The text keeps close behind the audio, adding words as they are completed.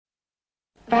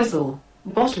Basil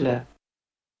Bottler.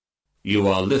 You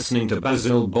are listening to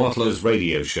Basil Bottler's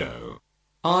radio show.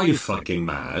 Are you fucking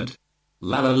mad?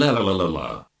 La la la la la la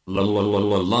la la la la la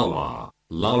la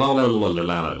la la la la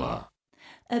la la la.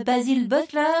 Basil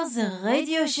Bottler's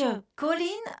radio show. Call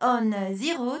in on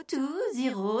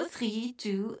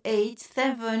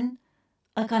 02032887.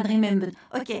 I can't remember.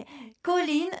 Okay. Call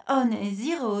in on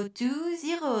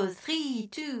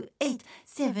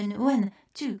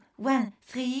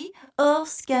 0203287113 or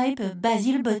Skype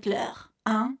Basil Bottler.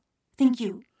 Thank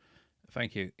you.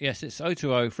 Thank you. Yes, it's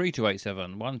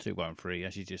 020-3287-1213,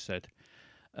 as you just said.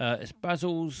 It's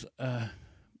Basil's...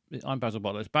 I'm Basil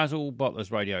Bottler. It's Basil Bottler's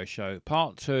radio show,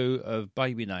 part 2 of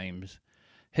baby names.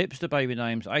 Hipster baby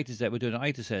names, A to Z. We're doing an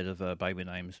A to Z of baby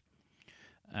names.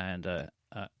 And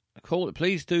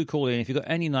please do call in if you've got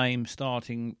any name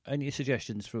starting, any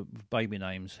suggestions for baby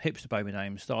names, hipster baby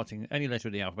names, starting any letter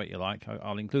of the alphabet you like.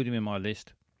 I'll include them in my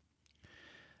list.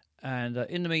 And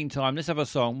in the meantime, let's have a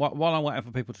song. While I'm waiting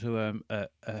for people to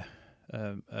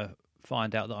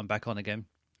find out that I'm back on again,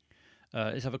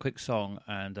 let's have a quick song.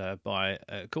 And of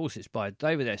course, it's by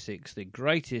David Essex, the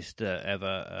greatest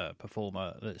ever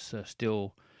performer that's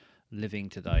still living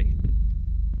today.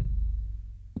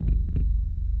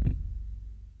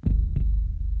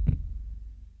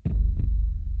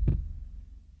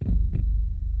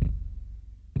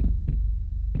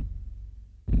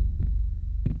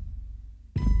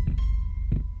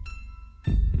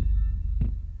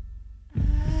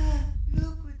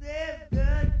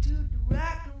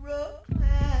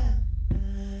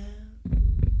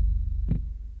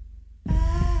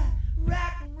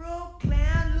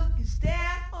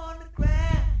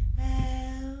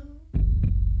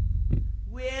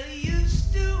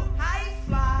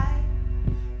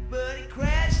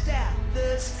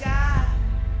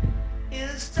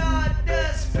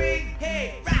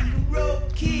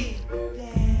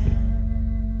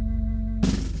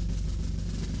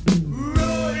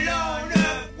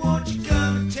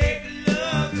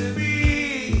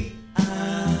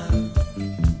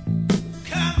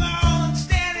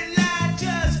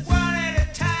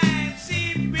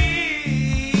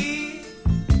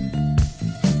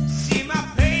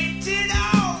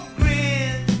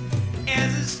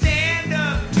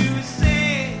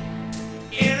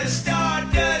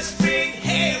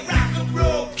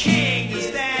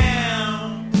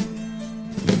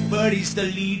 The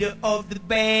leader of the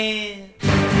band,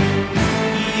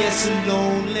 yes, a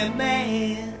lonely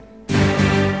man.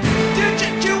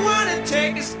 Don't you wanna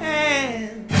take his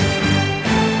hand?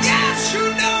 Yes, you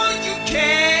know you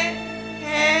can.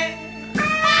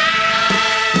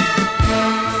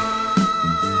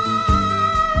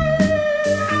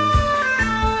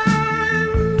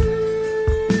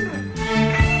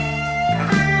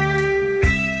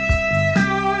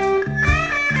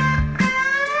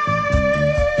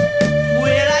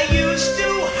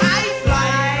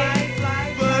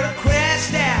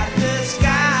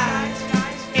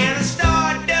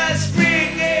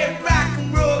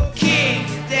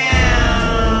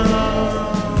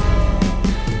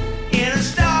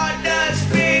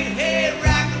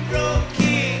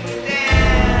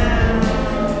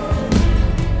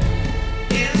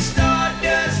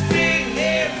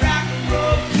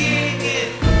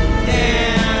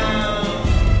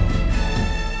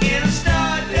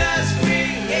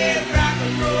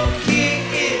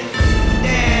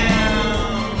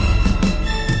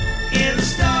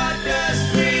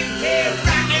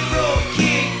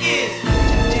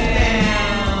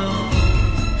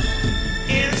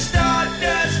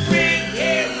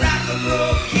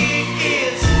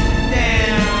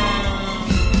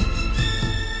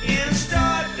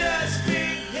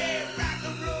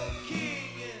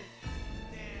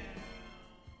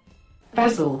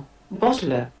 Basil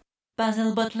Bottler.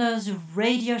 Basil Bottler's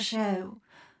radio show.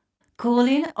 Call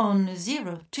in on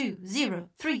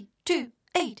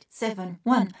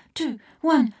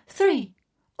 0203287113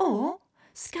 or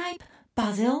Skype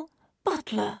Basil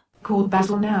Bottler. Call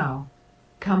Basil now.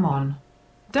 Come on.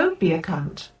 Don't be a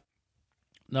cunt.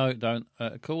 No, don't.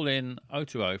 Call in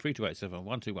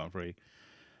 020-3287-1213.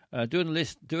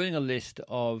 Doing a list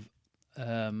of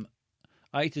A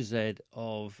to Z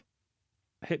of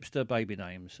hipster baby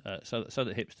names, so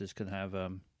that hipsters can have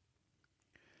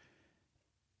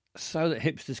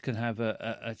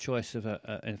a choice of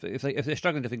if they're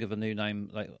struggling to think of a new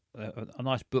name, like a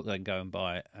nice book they can go and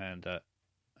buy and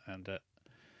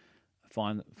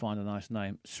find a nice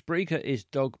name. Spreaker is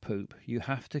dog poop. You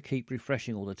have to keep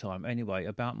refreshing all the time. Anyway,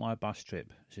 about my bus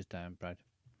trip. This is Dan Brad.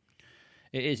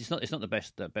 It is. It's not the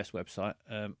best website,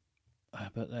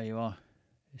 but there you are.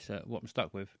 It's what I'm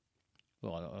stuck with.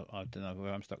 Well, I don't know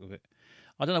where I'm stuck with it.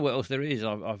 I don't know what else there is.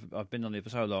 I've been on it for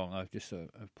so long. I've just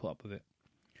I've put up with it.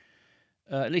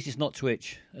 At least it's not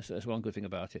Twitch. That's one good thing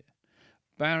about it.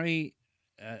 Barry,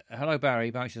 hello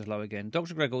Barry. Barry says hello again.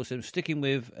 Dr. Gregor says sticking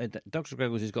with Dr.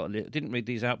 Gregor's has got a list. Didn't read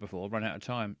these out before. Run out of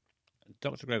time.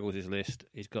 Dr. Gregor's list.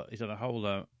 He's done a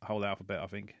whole alphabet, I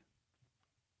think.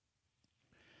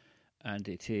 And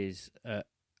it is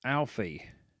Alfie.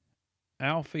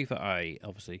 Alfie for A,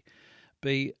 obviously.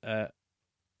 B,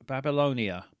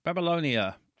 Babylonia,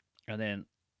 and then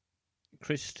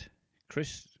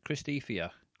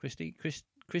Christifia, I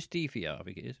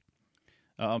think it is.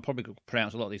 I'm probably going to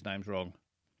pronounce a lot of these names wrong.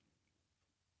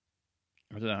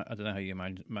 I don't know how you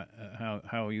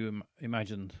how you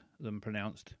imagined them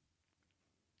pronounced.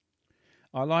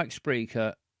 I like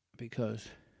Spreaker because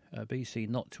BC,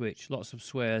 not Twitch. Lots of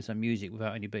swears and music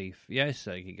without any beef. Yes,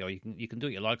 there you go. You can do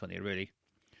what you like on here, really.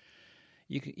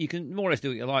 You can more or less do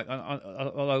what you like.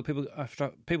 Although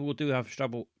people do have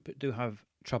trouble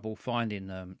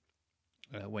finding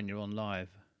when you're on live.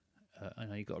 I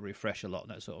know you've got to refresh a lot and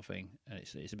that sort of thing, and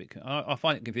it's a bit. I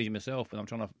find it confusing myself when I'm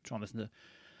trying to listen to.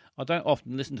 I don't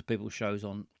often listen to people's shows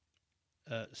on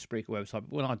Spreaker website,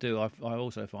 but when I do, I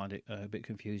also find it a bit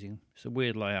confusing. It's a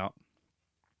weird layout.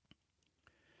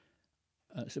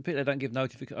 So people don't give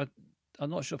notifications. I'm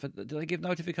not sure do they give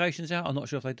notifications out. I'm not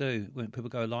sure if they do when people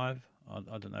go live.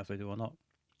 I don't know if they do or not.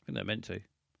 I think they're meant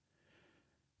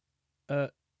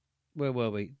to. Where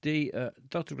were we?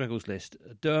 Dr. Gregor's list.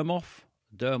 Dermoff,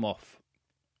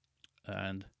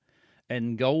 and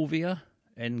Engolvia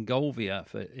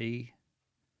for E,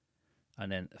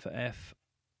 and then for F,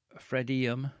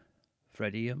 Fredium,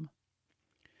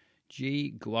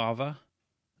 G, Guava,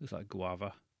 looks like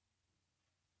guava.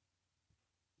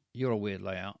 You're a weird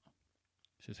layout.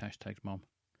 Says hashtags mom.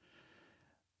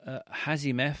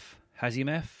 Hazimef,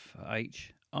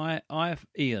 H, I,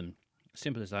 Ian.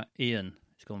 Simple as that. Ian,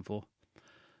 it's gone for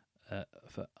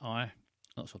I.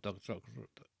 Not so dog.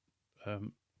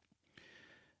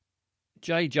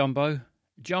 J, Jumbo,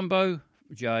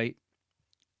 J,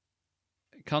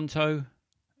 Kunto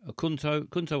or Kunto,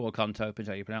 depends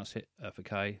how you pronounce it, for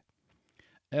K.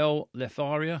 L,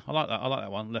 Lefaria, I like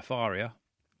that one, Lefaria.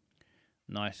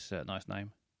 Nice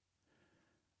name.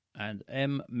 And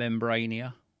M,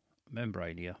 Membrania.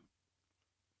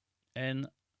 N,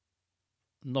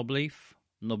 Nobleaf,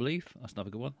 that's another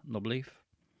good one, Nobleaf.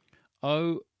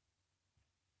 O,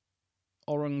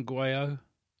 Orangueo,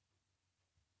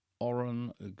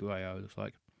 looks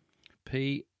like.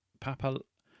 P, Papalapia.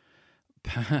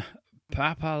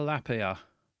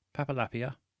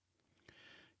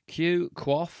 Q,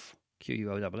 Quaff,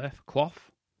 Quoff,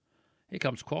 Quaff. Here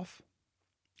comes Quaff.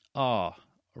 R,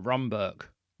 Rumberg.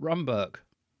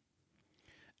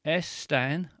 S,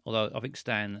 Stan, although I think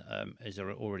Stan is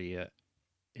already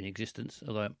in existence,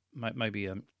 although maybe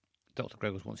Dr.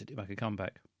 Gregors wants it to make a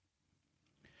comeback.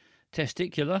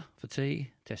 Testicular for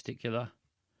T, testicular.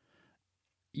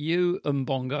 U,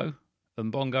 Mbongo,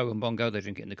 they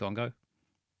drink it in the Congo.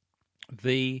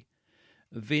 V,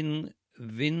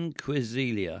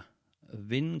 Vinquizilia.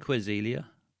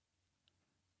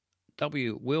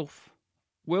 W, Wilf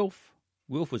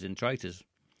was in Traitors.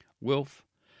 Wilf.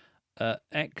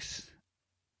 X,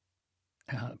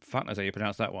 fuck knows how you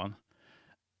pronounce that one.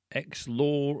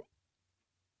 Xlor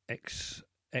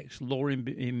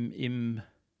im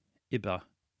Iba.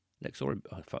 Lexor,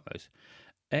 fuck those.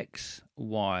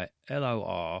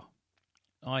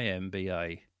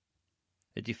 XYLORIMBA.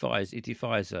 It defies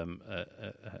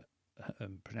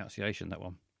pronunciation, that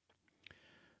one.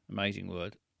 Amazing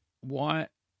word. Y,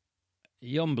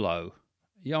 Yumblo,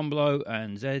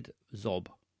 and Z, Zob.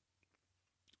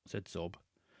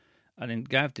 And then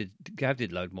Gav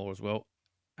did load more as well.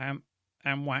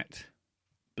 Amwat,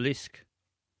 Blisk,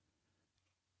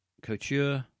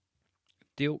 Couture,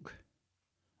 Dilk,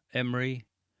 Emery,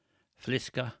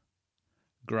 Fliska,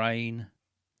 Grain,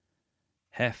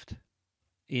 Heft,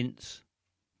 Ince,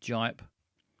 Jipe,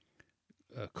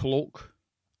 Cloak,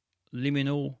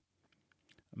 Liminal,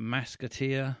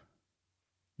 Masketeer,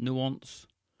 Nuance,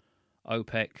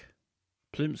 OPEC,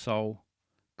 Plimsoll,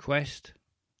 Quest.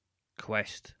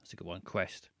 That's a good one.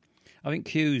 Quest. I think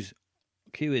Q is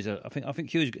Q is an up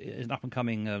and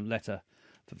coming letter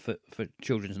for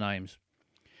children's names.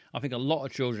 I think a lot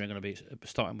of children are going to be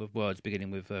starting with words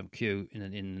beginning with Q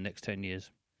in the next 10 years.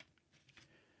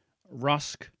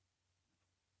 Rusk,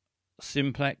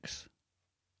 Simplex,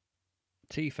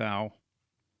 Tfowl,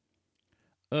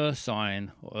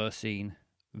 Ursine or Ursine,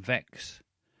 Vex,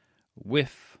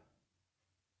 Whiff,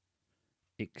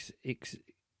 XIM,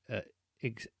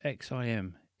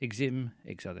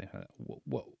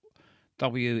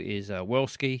 W is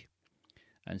Welsky,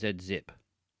 and Z Zip.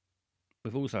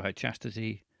 We've also had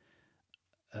Chastity,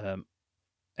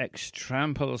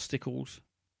 Extrample Stickles.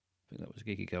 I think that was a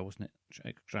Geeky Girl, wasn't it?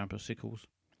 Extrample Stickles,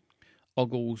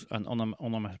 Ogles, and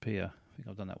Onomatopoeia. I think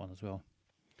I've done that one as well.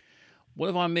 What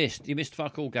have I missed? You missed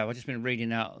fuck all, Gav. I've just been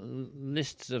reading out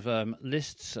lists of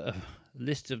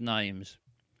names.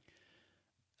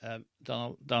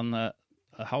 Done a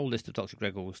whole list of Dr.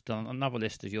 Gregor's. Done another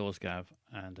list of yours, Gav,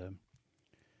 and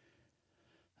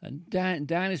Dan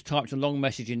has typed a long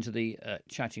message into the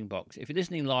chatting box. If you're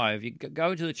listening live, you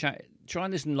go into the chat. Try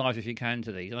and listen live if you can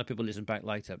to these. I know people listen back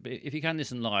later, but if you can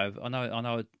listen live, I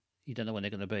know you don't know when they're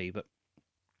going to be, but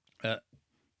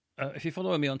if you're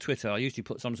following me on Twitter, I usually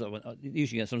put get some sort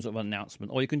of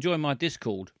announcement, or you can join my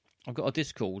Discord. I've got a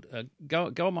Discord.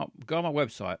 Go on my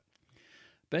website.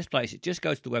 Best place is just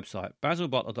go to the website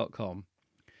basilbutler.com.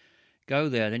 Go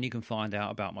there, then you can find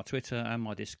out about my Twitter and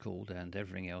my Discord and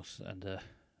everything else, and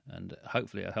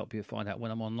hopefully it'll help you find out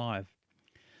when I'm on live.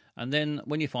 And then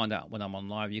when you find out when I'm on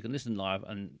live, you can listen live,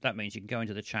 and that means you can go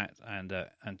into the chat and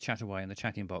chat away in the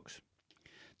chatting box.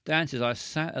 Dan says, I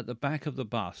sat at the back of the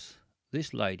bus.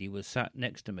 This lady was sat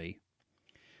next to me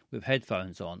with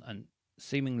headphones on and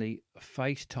seemingly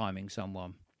FaceTiming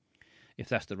someone, if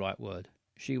that's the right word.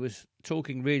 She was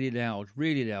talking really loud,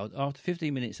 really loud. After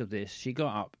 15 minutes of this, she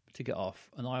got up to get off,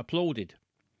 and I applauded.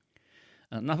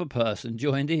 Another person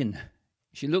joined in.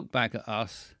 She looked back at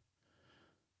us,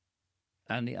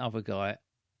 and the other guy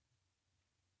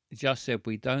just said,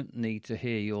 "We don't need to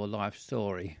hear your life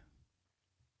story."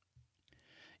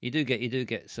 You do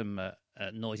get some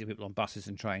noisy people on buses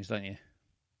and trains, don't you?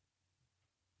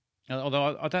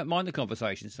 Although I don't mind the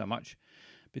conversations so much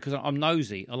because I'm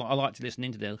nosy. I like to listen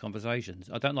into their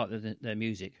conversations. I don't like their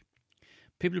music.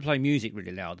 People who play music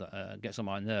really loud gets on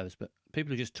my nerves, but people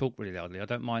who just talk really loudly, I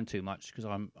don't mind too much because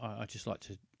I just like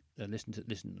to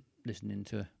listen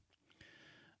into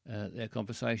their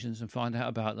conversations and find out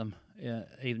about them,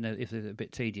 even though if they're a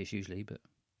bit tedious usually. But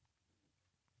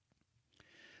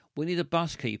we need a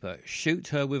bus keeper. Shoot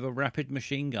her with a rapid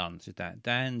machine gun, said Dan.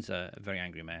 Dan's a very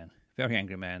angry man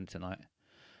tonight.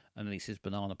 And then he says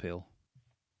banana peel.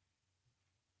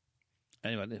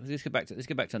 Anyway, let's get back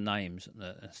to names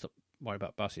and stop worry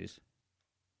about buses.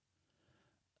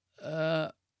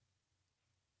 Geeky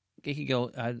Girl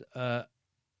had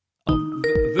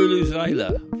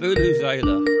Vuvuzela.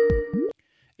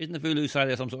 Isn't the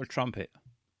Vuvuzela some sort of trumpet?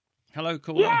 Hello,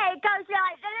 caller. Yeah, it goes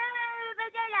like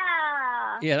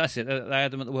Vuvuzela. Yeah, that's it. They had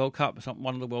them at the World Cup,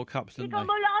 one of the World Cups, You didn't got they? them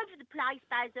all over the place,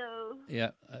 Basil. Yeah.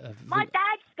 My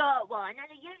dad's got one,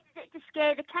 and he uses it to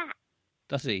scare the cat.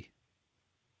 Does he?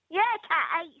 Yeah,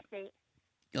 cat hates it.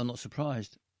 I'm not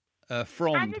surprised. And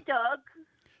Frond. the dog.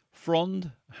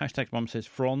 Frond. Hashtag Mum says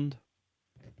Frond.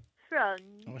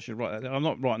 Frond. I should write that down. I'm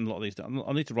not writing a lot of these down.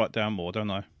 I need to write down more,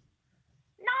 don't I? No!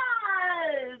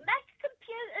 Make a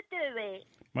computer do it.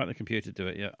 Make the computer do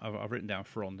it, yeah. I've written down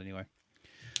Frond anyway.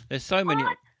 There's so many. I'm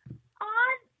going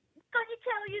to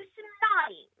tell you some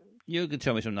names. You can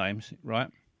tell me some names, right?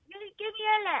 You give me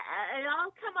a letter, and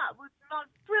I'll come up with like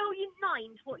brilliant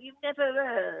names what you've never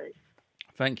heard.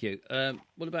 Thank you.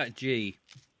 What about G?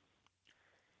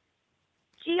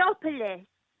 Geopolis.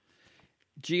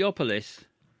 Geopolis?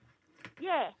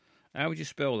 Yeah. How would you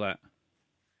spell that?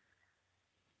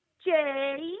 G.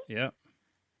 Yep.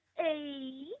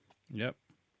 E. Yep.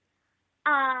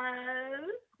 O.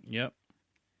 Yep.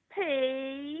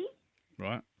 P.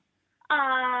 Right.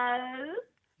 O.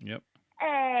 Yep.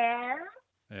 L.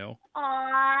 L.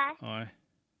 I. I.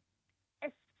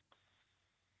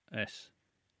 S.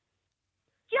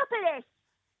 Geopolis.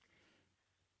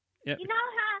 Yep. You know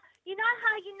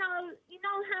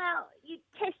how you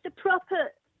test a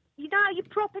proper. You know how you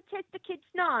proper test a kid's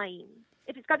name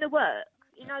if it's going to work.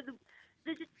 You know,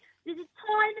 there's a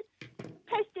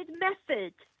time-tested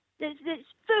method that's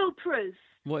foolproof.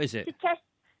 What is it? To test,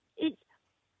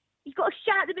 you've got to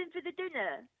shout them in for the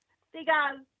dinner. They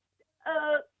go,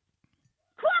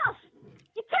 Cross,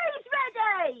 your tea's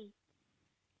ready.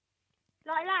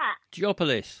 Like that.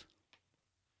 Geopolis.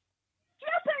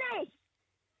 Geopolis,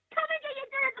 come and get your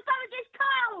dinner before it gets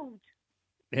cold.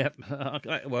 Yep,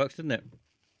 it works, doesn't it?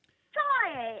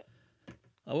 Try it.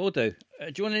 I will do.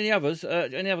 Do you want any others?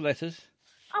 Any other letters?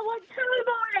 I want 2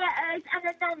 more letters and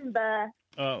a number.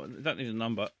 Oh, that needs a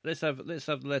number. Let's have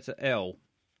the letter L.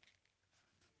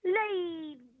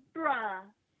 Libra.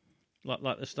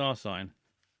 Like the star sign.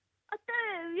 I do,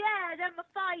 yeah, they're my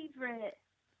favourite.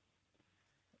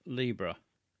 Libra.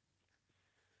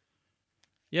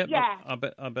 Yep, Yeah. I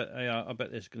bet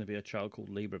there's going to be a child called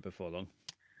Libra before long.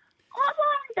 I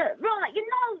wonder, right, you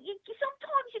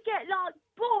sometimes you get like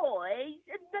boys,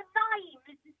 and the name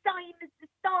is the same as the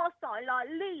star sign, like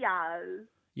Leo.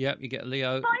 Yep, you get a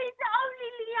Leo. But it's only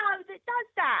Leo that does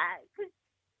that. Because,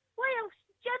 well,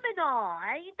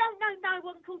 Gemini. You don't know no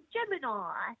one called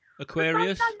Gemini.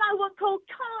 Aquarius. You don't know no one called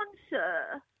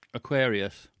Cancer.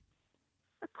 Aquarius.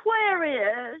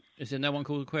 Aquarius. Is there no one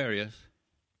called Aquarius?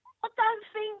 I don't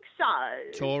think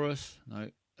so. Taurus.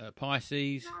 No.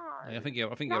 Pisces. No. I think you're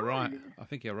right. I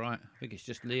think you're right. I think it's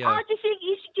just Leo. I just think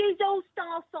you should use all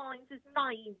star signs as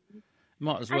names.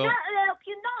 Might as And well. that'll help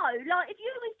you know. Like, if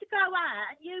you was to go out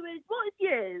and you was, what is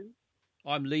you?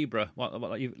 I'm Libra,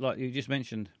 like you just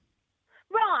mentioned.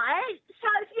 Right. So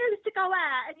if you was to go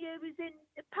out and you was in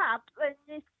the pub and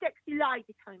this sexy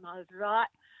lady came over, right?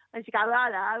 And she go,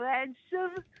 hello,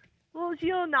 handsome. What's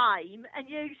your name? And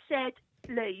you said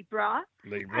Libra.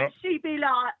 Libra. And she'd be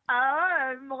like,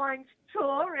 oh, mine's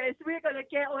Taurus. We're going to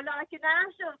get on like an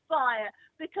house on fire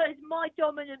because my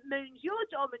dominant moon's your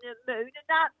dominant moon, and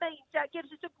that means that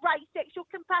gives us a great sexual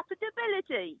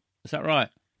compatibility. Is that right?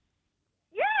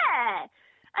 Yeah.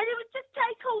 And it would just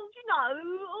take all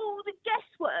the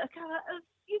guesswork out of,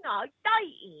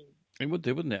 dating. It would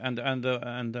do, wouldn't it?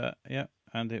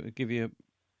 And it would give you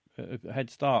a head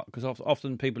start because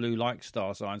often people who like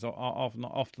star signs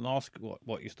often ask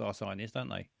what your star sign is, don't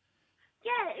they?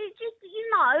 Yeah, it just,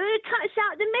 it cuts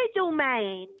out the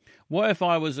middleman. What if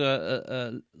I was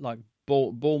like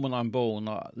born when I'm born,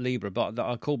 like Libra, but that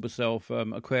I called myself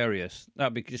Aquarius?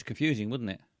 That'd be just confusing, wouldn't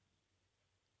it?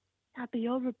 That'd be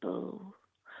horrible.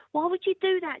 Why would you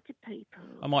do that to people?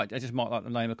 I just might like the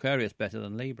name Aquarius better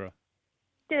than Libra.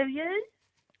 Do you?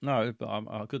 No, but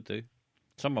I could do.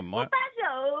 Someone might. Well,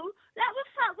 Basil, that would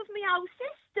fuck with my whole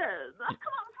system. I've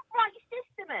come up with a great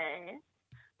system here.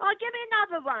 Right, give me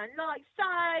another one. Like,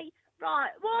 say,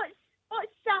 right,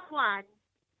 what's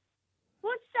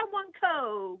someone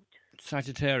called?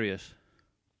 Sagittarius.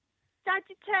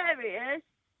 Sagittarius.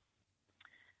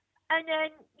 And then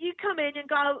you come in and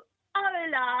go, oh,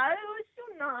 hello, what's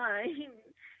your name?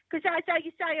 Because that's how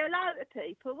you say hello to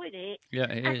people, isn't it? Yeah,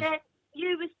 it and is. then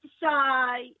you was to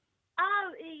say,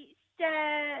 oh, it's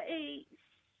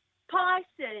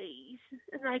Pisces.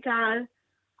 And they go,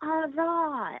 oh,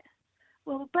 right.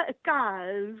 Well, better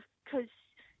go, because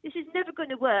this is never going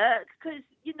to work, because,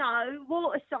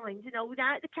 water signs and all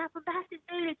that, the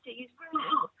compatibility is really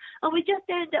off. And we just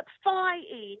end up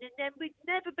fighting, and then we'd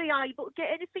never be able to get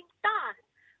anything done.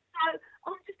 So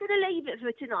I'm just going to leave it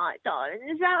for tonight, darling.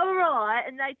 Is that all right?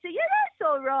 And they'd say, yeah, that's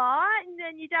all right. And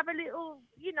then you'd have a little,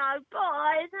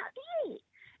 bye, and that'd be it.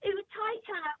 It would take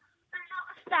out a lot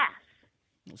of stuff.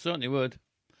 It certainly would.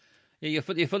 Yeah,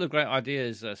 you're full of great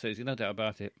ideas, Susie, no doubt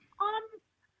about it.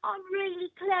 I'm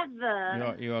really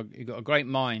clever. You've got a great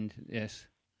mind, yes.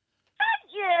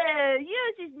 Thank you.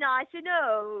 Yours is nice and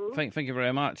all. Thank you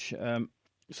very much.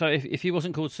 So if you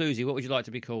wasn't called Susie, what would you like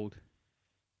to be called?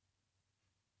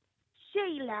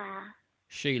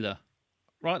 Sheila.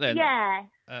 Right then. Yeah.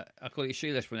 I'll call you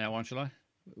Sheila from now on, shall I?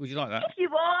 Would you like that? If you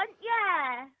want,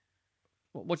 yeah.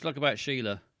 What do you like about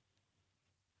Sheila?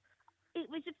 It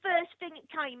was the first thing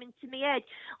that came into my head.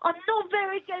 I'm not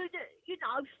very good at,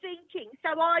 thinking,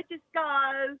 so I just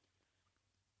go...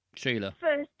 Sheila.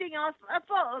 First thing I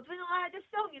thought of, and I had a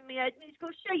song in my head, and it's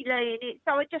called Sheila in it,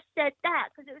 so I just said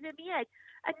that because it was in my head.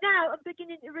 And now I'm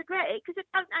beginning to regret it because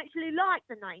I don't actually like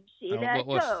the name Sheila at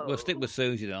all. We'll stick with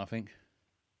Susie then, I think.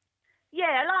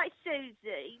 Yeah, I like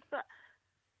Susie, but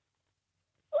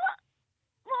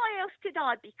what else could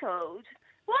I be called?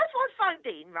 What if I phoned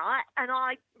in, right, and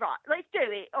let's do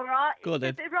it, all right? Go on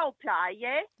then. It's a role play,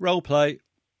 yeah? Role play.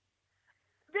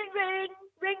 Ring, ring,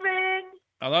 ring, ring.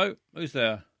 Hello? Who's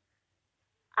there?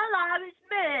 Hello, it's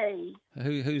me.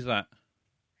 Who's that?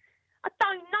 I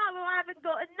don't know. I haven't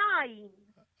got a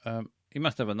name. You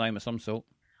must have a name of some sort.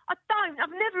 I don't. I've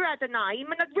never had a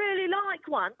name, and I'd really like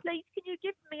one. Please, can you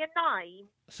give me a name?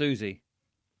 Susie.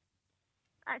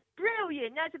 That's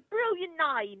brilliant. That's a brilliant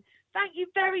name. Thank you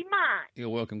very much. You're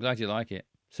welcome. Glad you like it.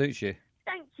 Suits you.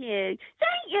 Thank you.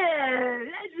 Thank you.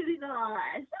 That's really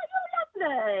nice. Oh, you're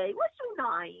lovely. What's your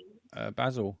name?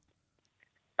 Basil.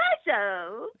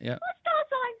 Basil? Yeah. What star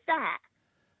sign's that?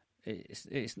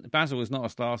 It's Basil is not a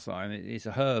star sign. It's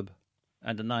a herb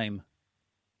and a name.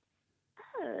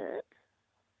 Herb?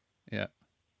 Yeah.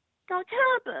 Like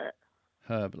Herbert?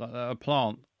 Herb, like a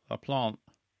plant. A plant.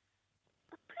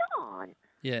 A plant?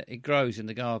 Yeah, it grows in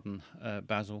the garden.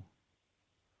 Basil.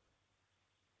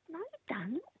 No, it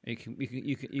doesn't.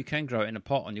 You can grow it in a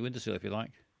pot on your windowsill if you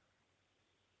like.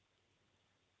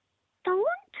 Don't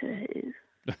want to.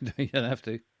 You don't have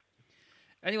to.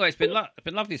 Anyway, it's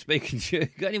been lovely speaking to you.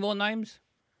 Got any more names?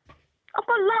 I've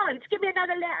got loads. Give me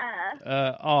another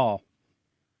letter. R.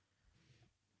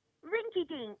 Rinky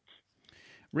Dink.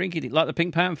 Rinky Dink, like the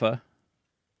Pink Panther.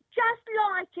 Just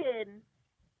like him.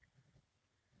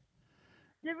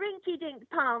 The Rinky Dink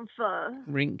Panther.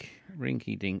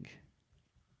 Rinky Dink.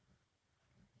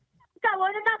 Go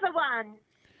on, another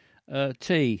one.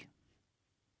 T.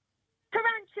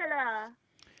 Tarantula.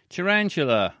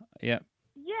 Tarantula. Yeah.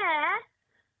 Yeah.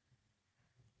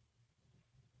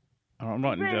 I'm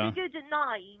writing it Really down. good at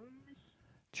names.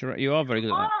 You are very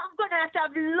good at that. I'm going to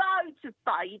have loads of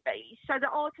babies so that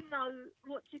I can know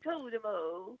what to call them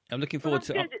all. I'm looking But forward I'm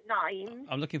to. good at names.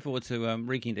 I'm looking forward to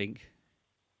Rinky Dink.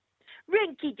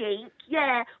 Rinky Dink,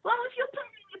 yeah. Well, if you're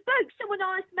putting in your book, someone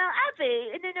else might have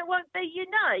it, and then it won't be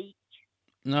unique.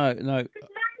 No, Because names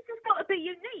have got to be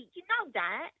unique. You know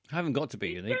that. I haven't got to be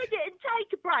unique. They did it and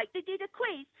take a break. They did a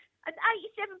quiz, and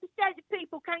 87% of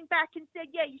people came back and said,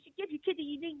 "Yeah, you should give your kid a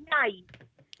unique name."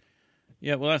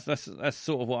 Yeah, well, that's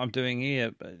sort of what I'm doing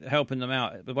here, helping them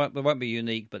out. They won't be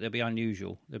unique, but they'll be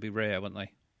unusual. They'll be rare, won't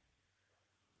they?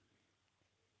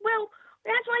 Well,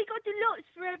 that's why you got to do lots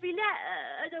for every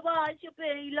letter. Otherwise, you'll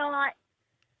be like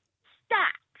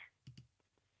stuck.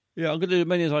 Yeah, I'm going to do as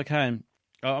many as I can.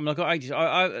 I've got ages.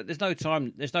 There's no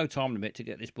time. There's no time limit to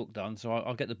get this book done, so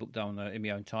I'll get the book done in my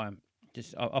own time.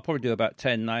 I'll probably do about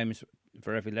 10 names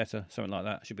for every letter, something like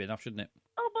that. Should be enough, shouldn't it?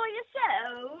 All by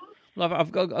yourself? Well,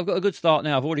 I've got a good start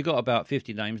now. I've already got about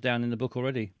 50 names down in the book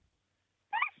already.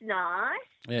 That's nice.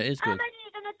 Yeah, it is How good. many are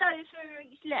you going to do for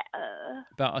each letter?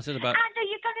 I said about. And are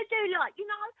you going to do like,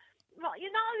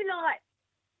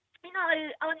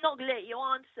 I'm not going to let you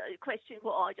answer the question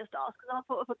what I just asked because I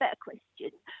thought of a better question.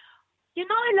 You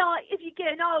know, like if you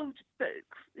get an old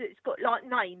book that's got like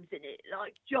names in it,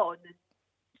 like John and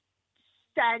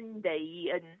Sandy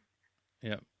and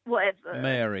Yeah. whatever.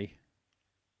 Mary.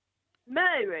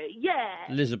 Mary, yeah.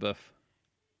 Elizabeth.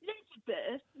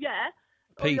 Yeah.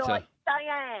 Peter. Or like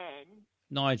Diane.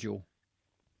 Nigel.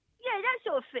 Yeah, that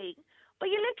sort of thing. But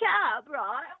you look it up,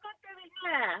 right? I'm going to do it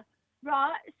now.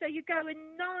 Right? So you go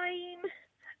and name,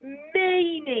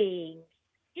 meaning.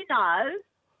 You know.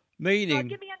 Meaning. Like,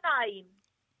 give me a name.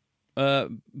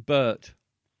 Bert.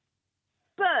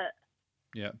 Bert.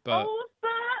 Yeah, Bert. Old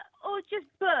Bert or just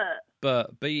Bert?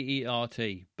 Bert.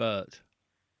 B-E-R-T. Bert.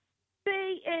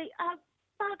 B-E. Oh,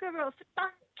 bugger off.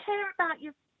 Don't care about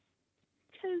your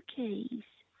cookies.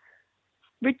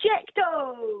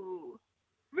 Rejecto.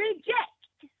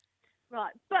 Reject.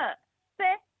 Right, Bert. B.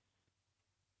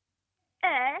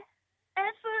 F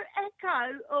for echo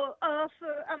or O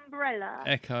for umbrella?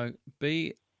 Echo.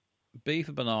 B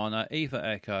for banana. E for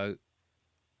echo.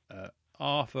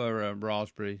 R for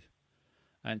raspberries.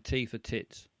 And T for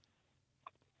tits.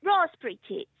 Raspberry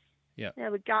tits. Yeah.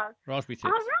 There we go. Raspberry tits.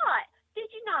 All right. Did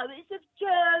you know it's of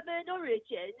German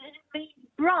origin and it means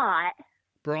bright?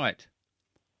 Bright.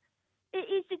 It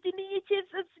is the diminutive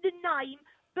of the name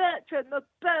Bertram or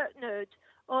Bertnard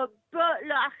or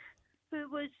Bertlach, who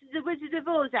was the Wizard of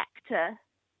Oz actor.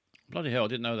 Bloody hell, I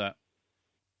didn't know that.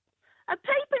 And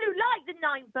people who like the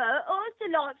name Bert also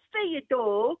like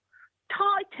Theodore,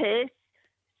 Titus,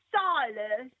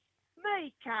 Silas,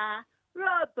 Mika,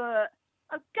 Robert,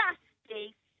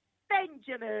 Augustus,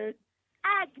 Benjamin,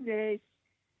 Agnes,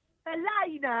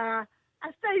 Helena,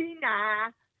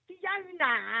 Athena,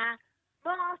 Fiona,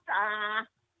 Martha,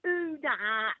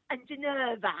 Una, and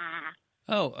Geneva.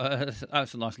 Oh,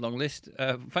 that's a nice long list.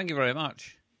 Thank you very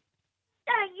much.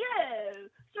 Thank you.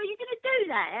 So you're going to do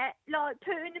that, like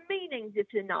putting the meanings of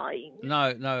the names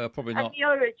No, probably and not. the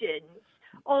origins,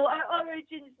 or are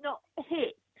origins not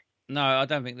hip? No, I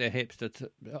don't think they're hipsters.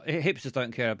 Hipsters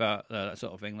don't care about that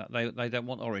sort of thing. They don't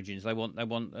want origins. They just want. They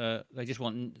love origins. They just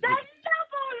want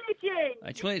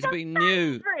it It's to be their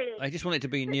new. favourite. They just want it to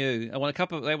be new. They want a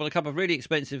cup of really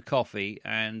expensive coffee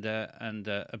and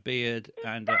a beard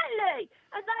and. Exactly.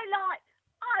 And they like,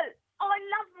 oh, I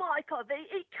love my coffee.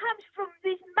 It comes from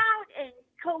this mountain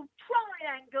called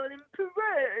Triangle in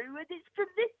Peru, and it's from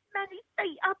this many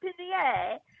feet up in the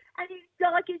air. And it's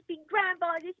been ground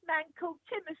by this man called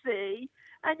Timothy,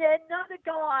 and then another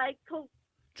guy called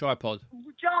Tripod.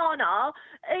 Jana.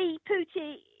 He put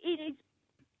it in his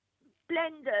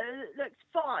blender that looks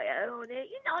fire on it.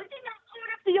 You know, I think that's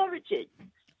sort of the origin.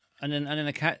 And then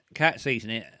the cat's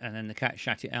eating it, and then the cat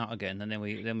shat it out again, and then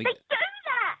we. They do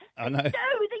that. I know. They do.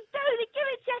 They give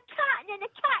it to a cat, and then the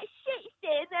cat shits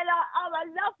it, and they're like, "Oh, I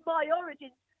love my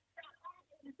origin."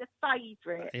 Origin is the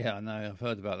favourite. Yeah, I know. I've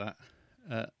heard about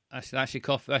that. That's your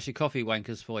coffee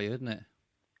wankers for you, isn't it?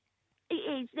 It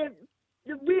is. They're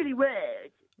really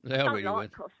weird. They I are don't really like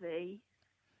weird. coffee.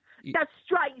 You- Does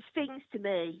strange things to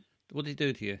me. What did he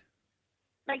do to you?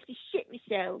 Makes me shit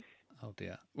myself. Oh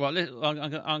dear. Right,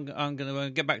 I'm going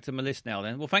to get back to my list now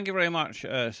then. Well, thank you very much,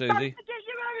 Don't Susie. forget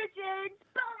your origins.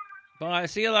 Bye. Bye.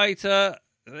 See you later.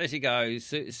 There she goes,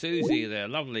 Susie. There,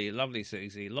 lovely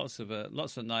Susie. Lots of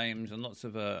names and lots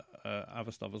of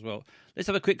other stuff as well. Let's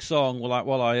have a quick song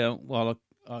while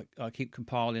I keep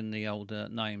compiling the old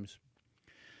names,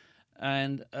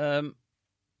 and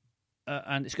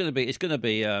it's going to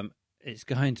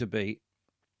be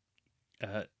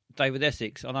David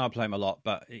Essex. I know I play him a lot,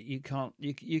 but you can't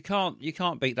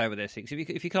beat David Essex.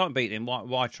 If you can't beat him,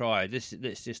 why try?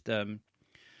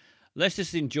 Let's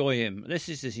just enjoy him. Let's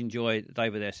just enjoy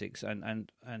David Essex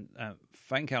and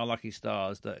thank our lucky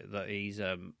stars that he's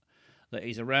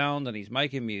around and he's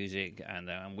making music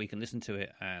and we can listen to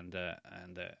it and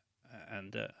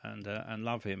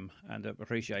love him and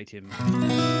appreciate him,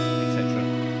 etc.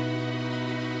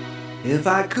 If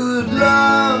I could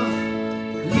love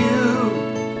you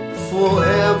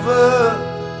forever,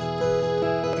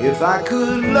 if I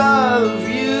could love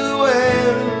you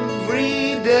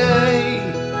every day,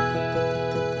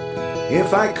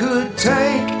 if I could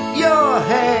take your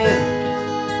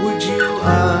hand, would you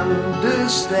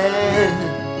understand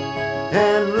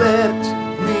and let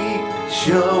me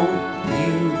show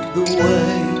you the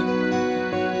way?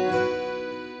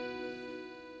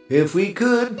 If we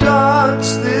could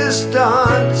dance this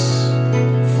dance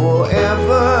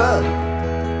forever,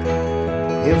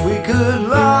 if we could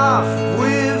laugh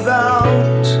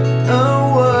without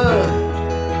a word,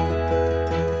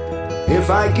 if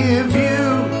I give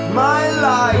you my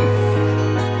life,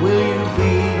 will you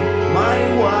be my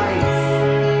wife?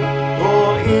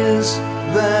 Or is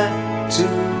that too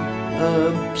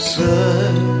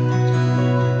absurd?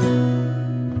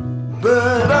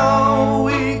 But oh,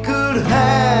 we could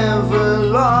have a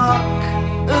lark,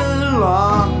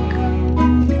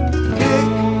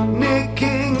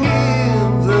 picnicking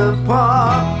in the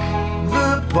park,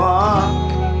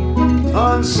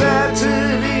 on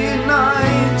Saturday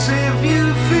nights. If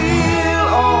you feel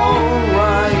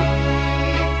alright,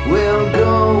 we'll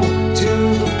go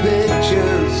to the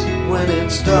pictures when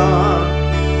it's dark.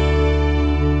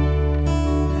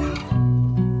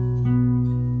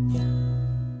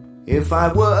 If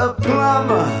I were a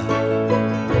plumber,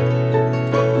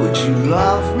 would you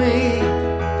love me?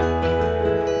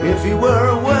 If you were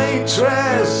a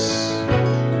waitress,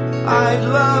 I'd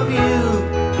love you.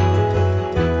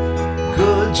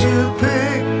 Could you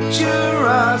picture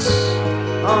us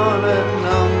on a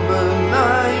number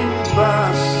 9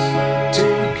 bus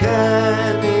to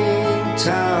Canning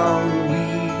Town, we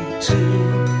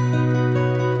two,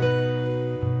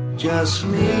 just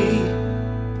me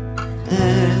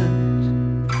and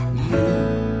you.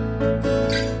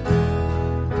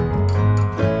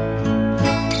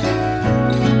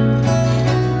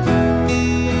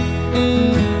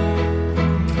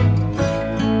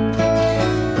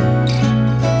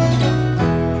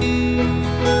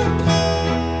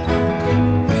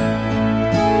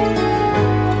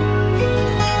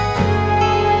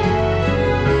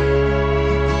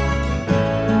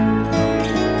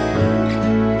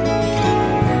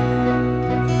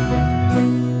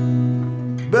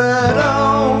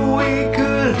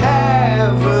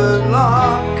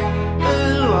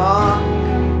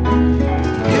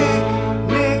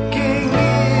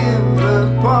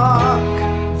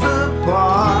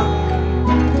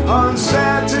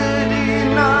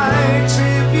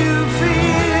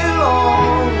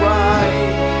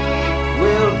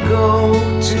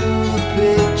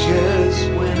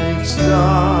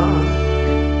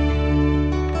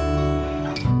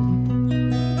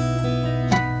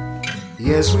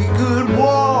 Yes, we could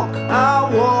walk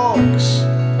our walks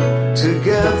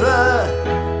together,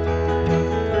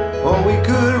 or we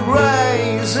could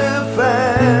raise a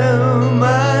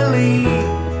family.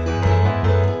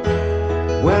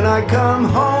 When I come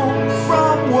home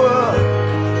from work,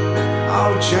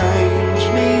 I'll change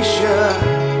me shirt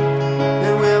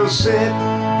and we'll sit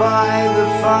by the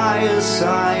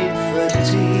fireside for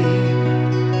tea.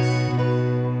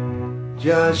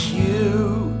 Just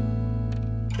you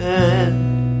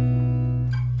and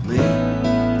me.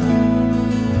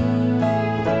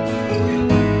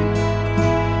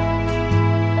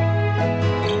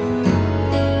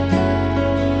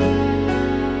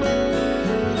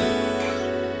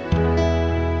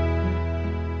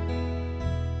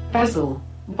 Basil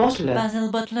Butler.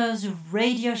 Basil Butler's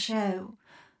radio show.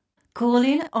 Call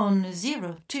in on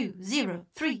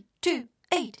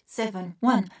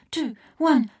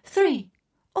 020328712113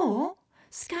 or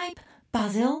Skype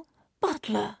Basil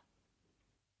Butler.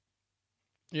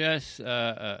 Yes,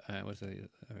 there we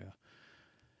are.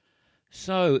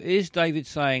 So, is David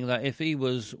saying that if he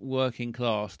was working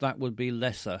class, that would be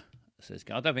lesser? says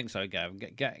Gav. I don't think so, Gav.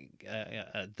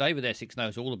 David Essex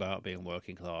knows all about being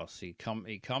working class. He came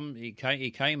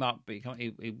up.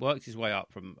 He worked his way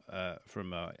up from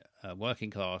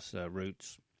working class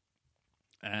roots,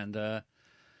 and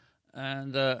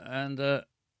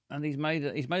he's made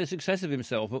a success of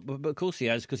himself. But of course he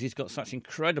has, because he's got such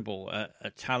incredible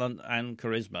talent and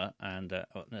charisma. And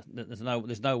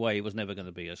there's no way he was never going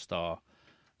to be a star.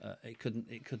 It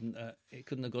couldn't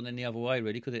have gone any other way,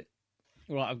 really, could it?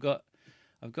 Right, I've got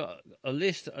a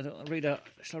list.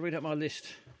 Shall I read out my list?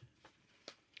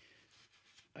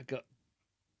 I've got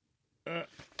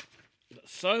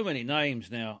so many names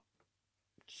now.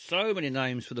 So many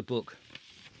names for the book.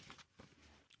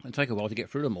 It'll take a while to get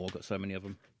through them all. I've got so many of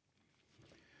them.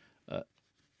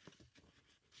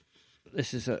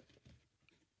 This is I've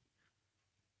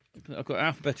got an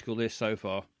alphabetical list so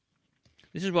far.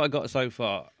 This is what I got so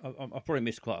far. I've probably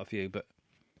missed quite a few, but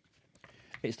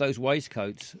it's those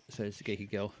waistcoats, says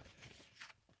Geeky Girl.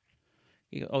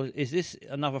 Oh, is this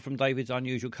another from David's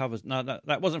unusual covers? No,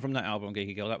 that wasn't from that album,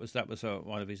 Geeky Girl. That was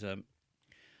one of his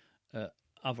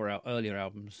earlier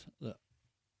albums.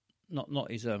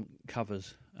 Not his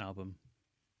covers album.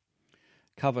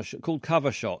 Called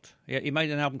Cover Shot. Yeah, he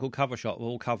made an album called Cover Shot with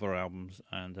all cover albums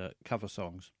and cover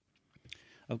songs.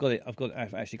 I've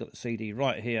actually got the CD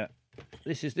right here.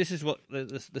 This is what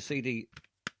the CD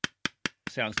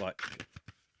sounds like.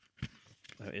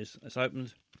 There it is. It's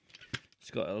opened.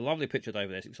 It's got a lovely picture of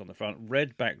David Essex on the front,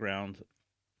 red background,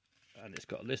 and it's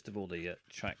got a list of all the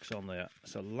tracks on there.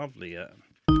 It's a lovely thing.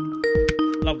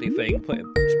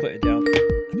 Let's put it down. Let's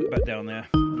put it back down there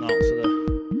and answer the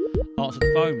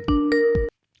phone.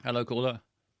 Hello, caller.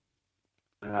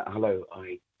 Hello.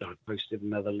 I posted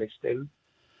another listing.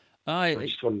 I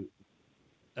just want.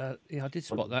 Yeah, I did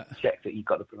spot that. Check that you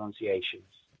got the pronunciations.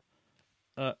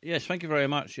 Yes, thank you very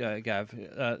much, Gav.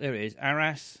 There it is.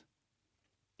 Arras.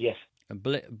 Yes. And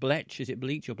Blech. Is it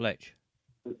Bleach or Blech?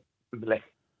 Blech.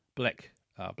 Blech.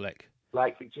 Blech.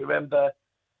 Like, do you remember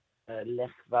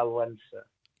Lech Walesa?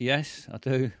 Yes, I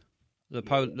do. The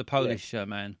Polish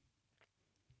man.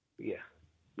 Yeah.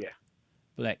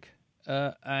 Blech.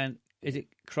 And is it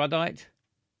Crudite?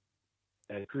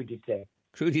 Crudite.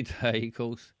 Crudite, of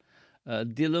course.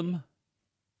 Dillum.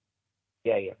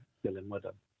 Yeah. Dillum, well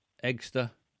done.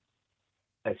 Egster.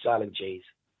 Silent G's.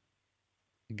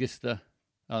 Gister.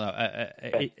 Oh no,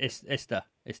 Esther.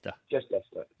 Just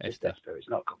Esther. It's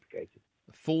not complicated.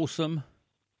 Foursome.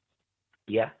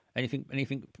 Yeah.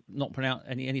 Anything not pronounced?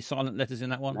 Any silent letters in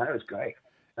that one? No, it was great.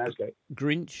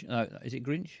 Grinch. No, is it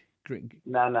Grinch?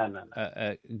 No.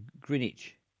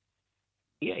 Greenwich.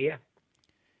 Yeah.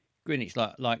 Greenwich.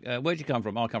 Like where'd you come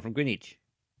from? I come from Greenwich.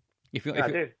 If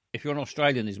you're an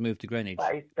Australian who's moved to Greenwich.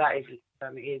 That is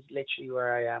literally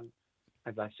where I am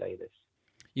as I say this.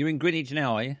 You're in Greenwich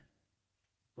now, are you?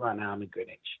 Right now I'm in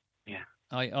Greenwich. Yeah.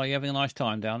 Are you having a nice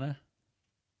time down there?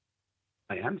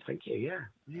 I am, thank you.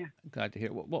 Yeah. Glad to hear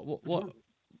it.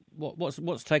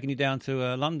 What's taking you down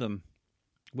to London?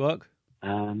 Work?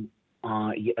 I'm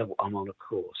on a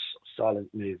course, silent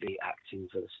movie acting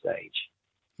for the stage.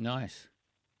 Nice.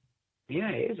 Yeah,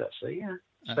 it is actually. Yeah,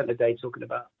 spent the day talking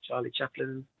about Charlie Chaplin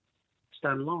and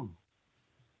Stan Long.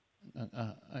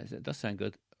 It does sound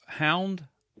good. Hound.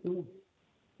 Ooh.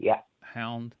 Yeah.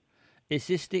 Hound.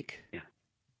 Isistic. Yeah.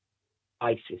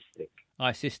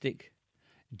 Isistic.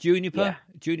 Juniper.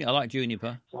 Yeah. I like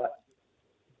juniper.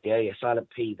 Yeah. Silent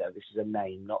P though. This is a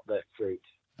name, not the fruit.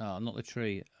 Oh, not the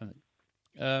tree.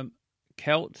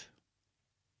 Celt.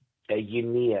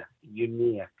 Unia.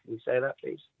 Can you say that,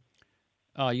 please?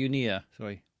 Unia.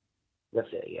 Sorry. That's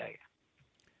it. Yeah.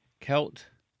 Celt.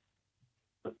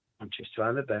 I'm just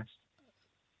trying my best.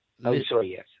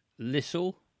 Sorry. Yes.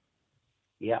 Lissel.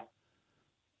 Yeah.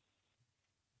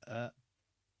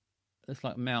 It's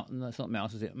like mountain. That's not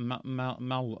mouse, is it?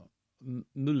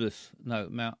 Mulus. No,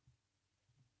 mouse.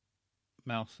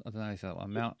 I don't know how you say that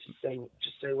one. Just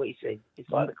say what you see. It's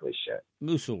like the quiz show.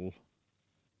 Musul.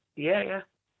 Yeah.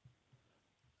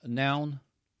 Noun.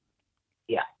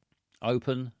 Yeah.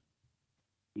 Open.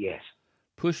 Yes.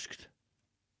 Pushed.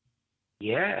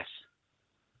 Yes.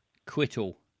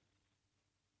 Quittal.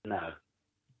 No.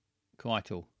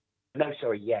 Quital. No,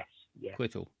 sorry. Yes.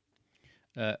 Quittal.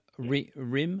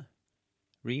 Rim.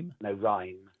 No,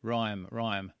 rhyme.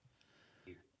 Rhyme.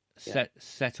 Yeah.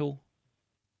 Settle.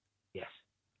 Yes.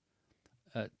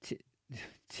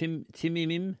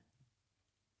 Timimim.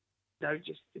 No, it's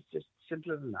just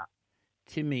simpler than that.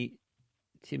 Timimim.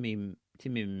 Timim.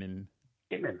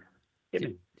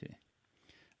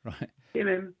 Right.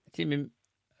 Timim.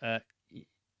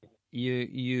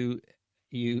 You.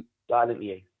 Silent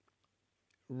U.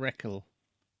 Reckle.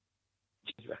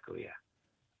 Reckle, yeah.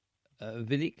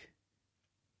 Vilik.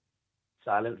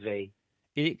 Silent V.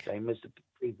 Ilik. Same as the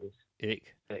previous.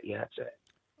 Ilik. Yeah, that's it.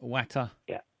 Watter.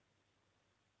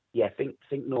 Yeah, think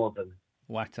Northern.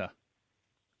 Watter.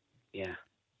 Yeah.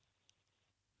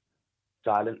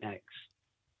 Silent X.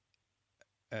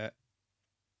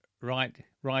 Right.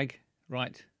 Rig.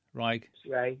 Right. Rig. It's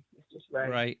Ray. It's just Ray.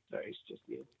 Ray. Sorry, it's just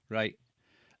you. Right.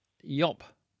 Yop.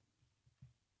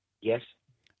 Yes,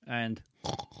 And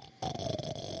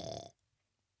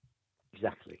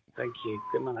exactly. Thank you.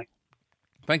 Good night.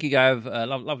 thank you, Gav.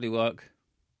 Lovely work.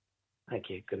 Thank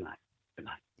you. Good night. Good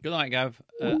night. Good night, Gav.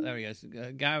 There he is.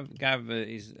 Gav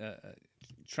is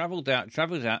travelled down to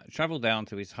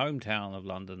his hometown of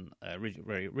London,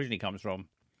 where he originally comes from,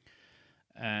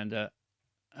 and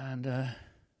I'm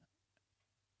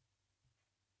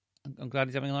glad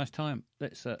he's having a nice time.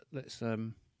 Let's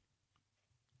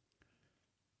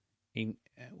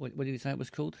what did he say it was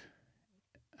called?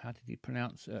 How did he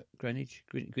pronounce Greenwich?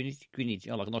 Greenwich.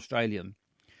 Oh, like an Australian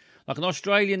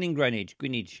in Greenwich.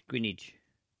 Greenwich.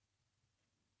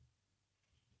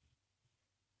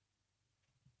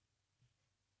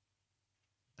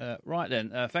 Right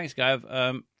then, thanks, Gav.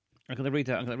 I'm going to read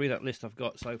that list I've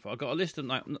got so far. I've got a list of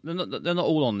they're not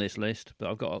all on this list, but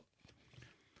I've got.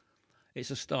 It's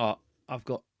a start. I've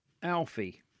got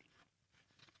Alfie,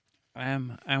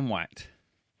 Amwat,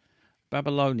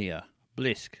 Babylonia,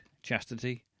 Blisk,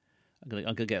 Chastity. I'm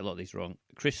gonna get a lot of these wrong.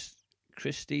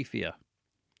 Christifia,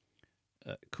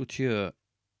 Couture,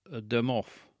 Demoff,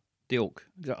 Dilk.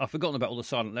 I've forgotten about all the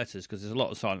silent letters because there's a lot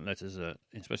of silent letters,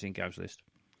 especially in Gav's list.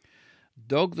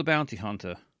 Dog the Bounty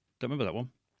Hunter. Don't remember that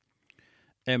one.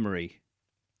 Emery,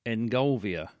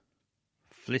 Engolvia,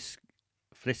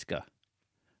 Fliska,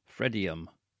 Fredium,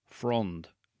 Frond,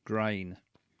 Grain,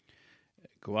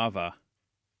 Guava,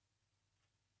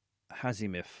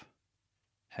 Hazimif,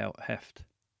 Heft,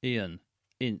 Ian,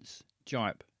 Ince,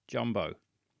 Jipe, Jumbo,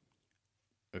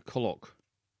 Kolok,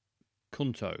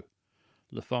 Kunto,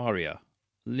 Lefaria,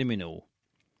 Liminal,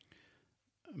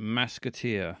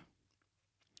 Masketeer,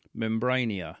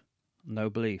 Membrania,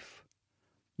 Nobleaf,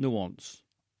 Nuance,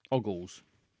 Ogles.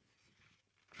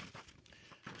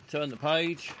 Turn the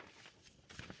page.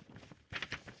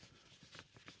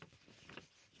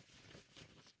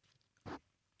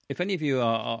 If any of you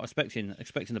are expecting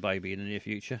a baby in the near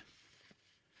future,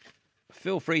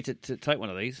 feel free to take one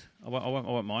of these. I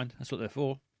won't mind. That's what they're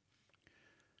for.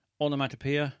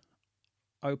 Onomatopoeia,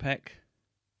 OPEC,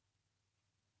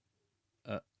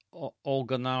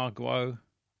 Olganaguo,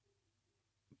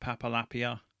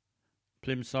 Papalapia,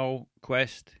 Plimsoll,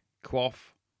 Quest,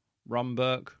 Quaff,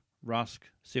 Rumberg, Rusk,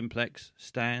 Simplex,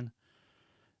 Stan,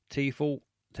 Tiefel,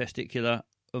 Testicular,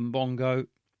 Umbongo,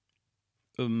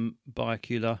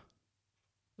 Biacular,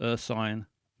 Ursine,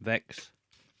 Vex,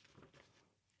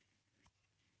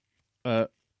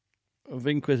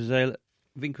 Vinquizela,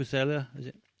 is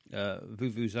it?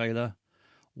 Vuvuzela,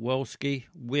 Welski,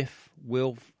 Whiff,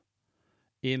 Wilf,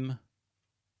 Im,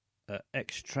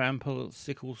 Extrample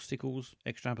Sickles,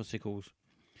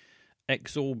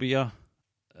 Exorbia,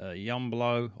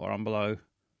 Umblo,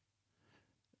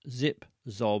 Zip,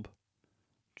 Zob,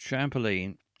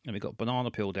 Trampoline, and we've got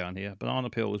Banana Peel down here. Banana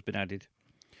Peel has been added.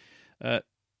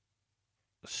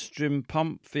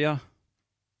 Strimpumphia,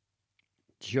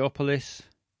 Geopolis,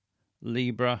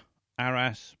 Libra,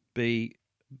 Arras, B,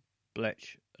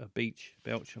 Belch. I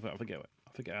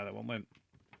forget how that one went.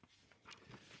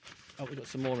 Oh, we've got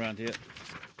some more around here.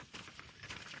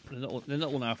 They're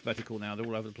not all alphabetical now. They're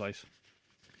all over the place.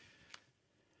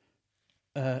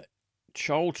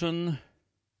 Charlton,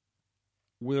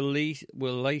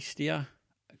 Willastia,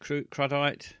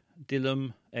 Crudite,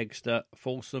 Dillum, Egster,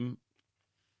 Folsom,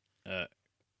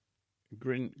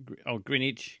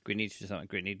 Greenwich, just like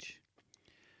Greenwich,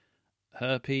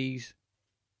 Herpes,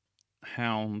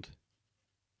 Hound,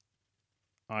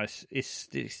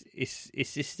 Isistic,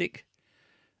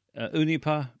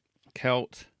 Unipa,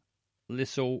 Celt,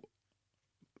 Lissel,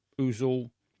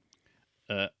 Oozle,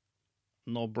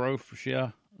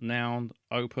 Nobrofshire, Noun,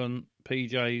 Open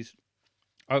PJs,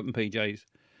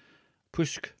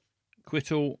 Pushk,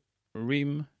 Quittle,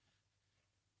 Rim,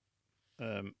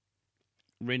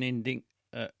 Rinky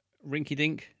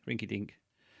Dink,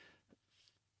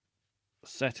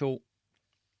 Settle,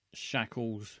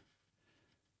 Shackles,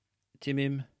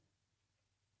 Timim,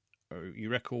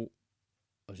 Urekel,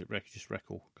 or is it just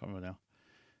Rekel? Can't remember now.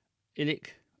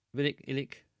 Illick,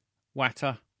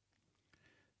 Watter,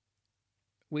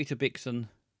 Weetabixen,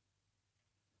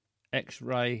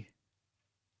 X-Ray,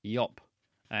 Yop,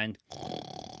 and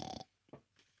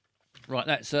right.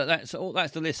 That's all.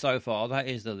 That's the list so far. That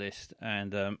is the list,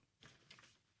 and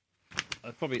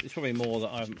There's probably more that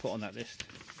I haven't put on that list.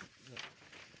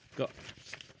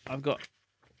 I've got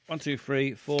 1, 2,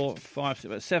 3, 4, 5, 6,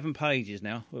 about 7 pages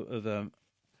now of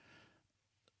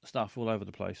stuff all over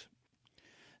the place.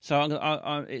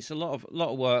 So it's a lot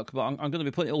of work, but I'm going to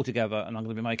be putting it all together, and I'm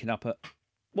going to be making up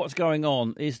what's going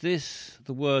on. Is this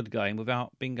the word game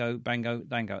without bingo, bango,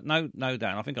 dango? No,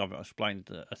 Dan. I think I've explained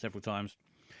several times.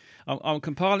 I'm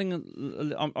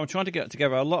compiling. I'm trying to get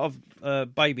together a lot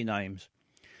of baby names.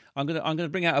 I'm gonna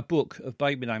bring out a book of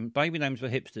baby names for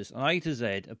hipsters, an A to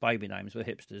Z of baby names for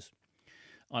hipsters,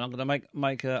 and I'm gonna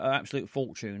make an absolute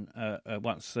fortune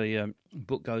once the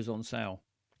book goes on sale.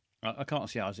 I can't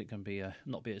see how it can be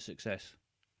not be a success.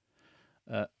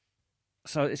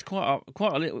 So it's quite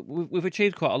a little. We've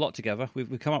achieved quite a lot together.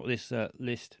 We've come up with this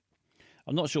list.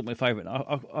 I'm not sure what my favourite.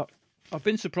 I've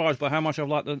been surprised by how much I've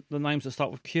liked the names that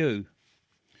start with Q.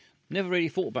 Never really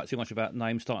thought too much about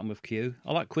names starting with Q.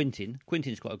 I like Quentin.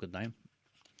 Quentin's quite a good name.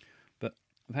 But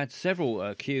I've had several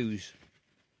Qs,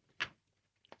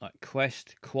 like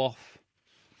Quest, Quaff,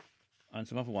 and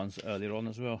some other ones earlier on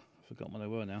as well. I've forgotten what they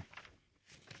were now.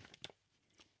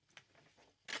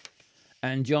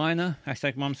 Angina,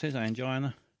 #Mum says,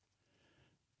 Angina.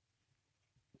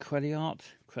 Quelliart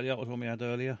was one we had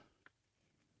earlier.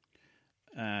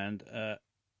 And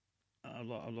I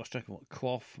lost track of what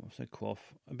Quaff. I said Quaff.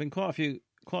 I've been quite a few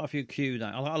Q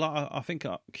now. I think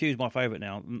Q's my favourite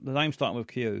now. The names starting with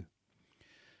Q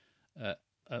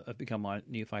have become my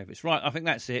new favourites. Right, I think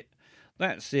that's it.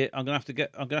 I'm gonna have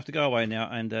to go away now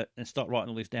and start writing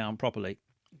all this down properly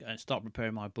and start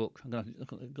preparing my book. Got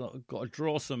to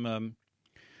draw some.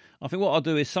 I think what I'll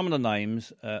do is some of the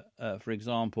names, for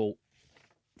example,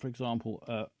 Flisker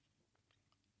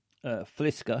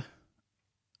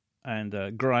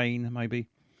and Grain, maybe.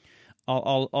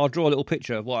 I'll draw a little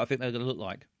picture of what I think they're going to look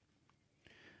like.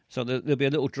 So there'll be a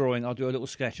little drawing. I'll do a little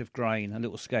sketch of Grain, a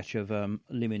little sketch of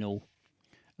Liminal,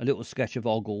 a little sketch of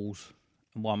Ogles,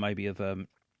 and one maybe of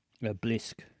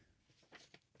Blisk.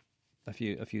 A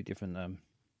few different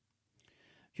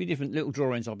little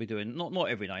drawings I'll be doing. Not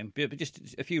every name, but just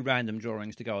a few random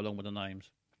drawings to go along with the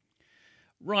names.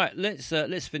 Right,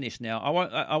 let's finish now. I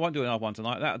won't do another one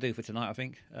tonight. That'll do for tonight, I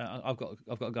think. I've got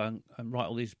to go and write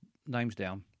all these names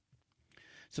down.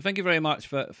 So thank you very much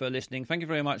for listening. Thank you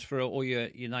very much for all your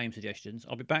name suggestions.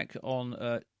 I'll be back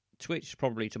on Twitch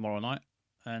probably tomorrow night,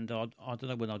 and I don't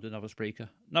know when I'll do another speaker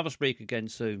again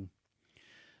soon.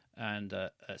 And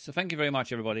so thank you very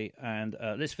much, everybody. And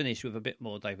let's finish with a bit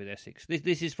more David Essex.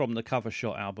 This is from the Cover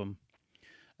Shot album.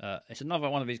 It's another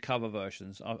one of his cover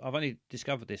versions. I've only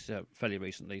discovered this fairly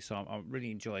recently, so I'm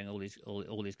really enjoying all these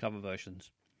cover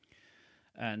versions.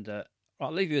 And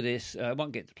I'll leave you with this. I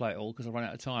won't get to play it all because I've run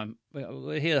out of time.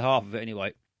 We'll hear half of it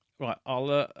anyway. Right,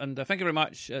 and thank you very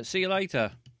much. See you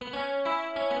later.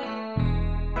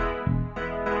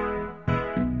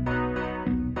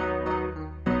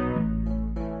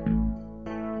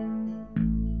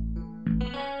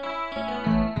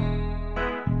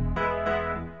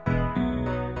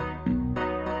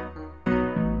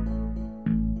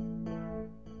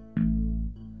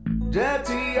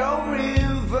 Dirty old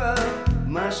river,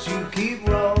 must you keep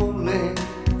rolling,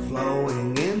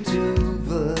 flowing into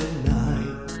the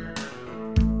night?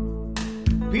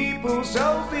 People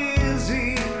so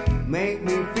busy, make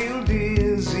me feel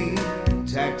dizzy,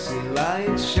 taxi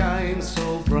lights shine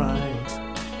so bright.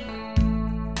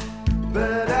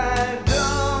 But I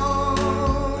don't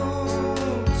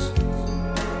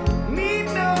need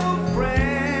no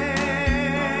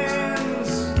friends,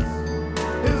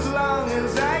 as long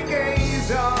as I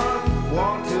gaze on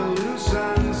Waterloo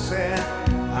sunset,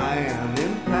 I am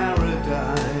in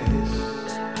paradise.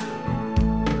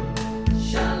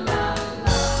 Sha-la-la.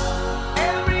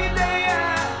 Every day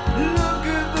I look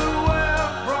at the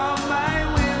world from my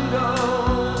window.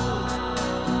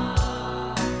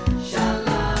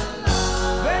 Sha-la-la.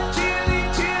 The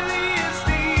chilliest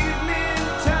evening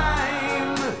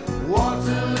time,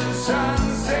 Waterloo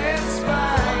sunset's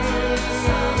fine.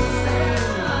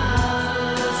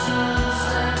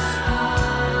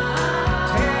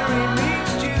 Terry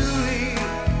meets Julie,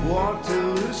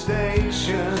 Waterloo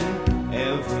Station,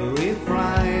 every